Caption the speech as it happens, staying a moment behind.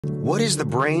What is the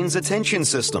brain's attention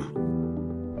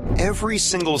system? Every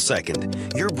single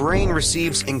second, your brain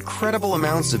receives incredible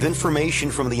amounts of information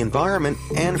from the environment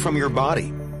and from your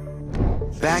body.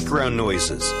 Background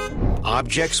noises,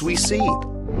 objects we see,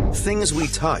 things we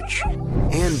touch,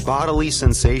 and bodily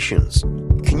sensations.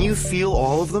 Can you feel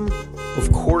all of them?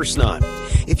 Of course not.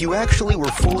 If you actually were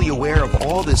fully aware of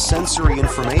all this sensory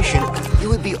information, you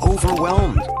would be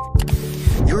overwhelmed.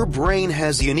 Your brain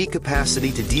has the unique capacity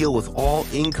to deal with all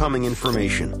incoming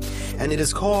information, and it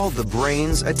is called the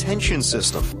brain's attention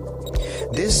system.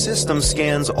 This system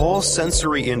scans all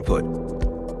sensory input,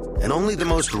 and only the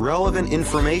most relevant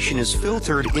information is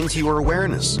filtered into your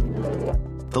awareness.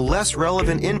 The less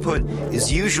relevant input is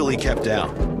usually kept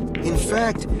out. In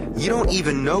fact, you don't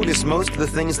even notice most of the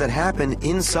things that happen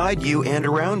inside you and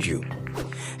around you.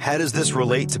 How does this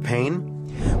relate to pain?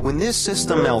 When this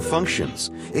system malfunctions,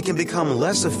 it can become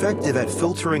less effective at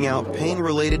filtering out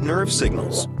pain-related nerve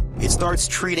signals. It starts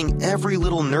treating every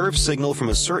little nerve signal from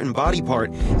a certain body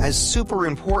part as super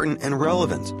important and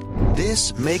relevant.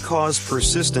 This may cause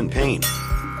persistent pain.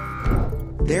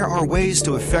 There are ways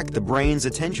to affect the brain's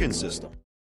attention system.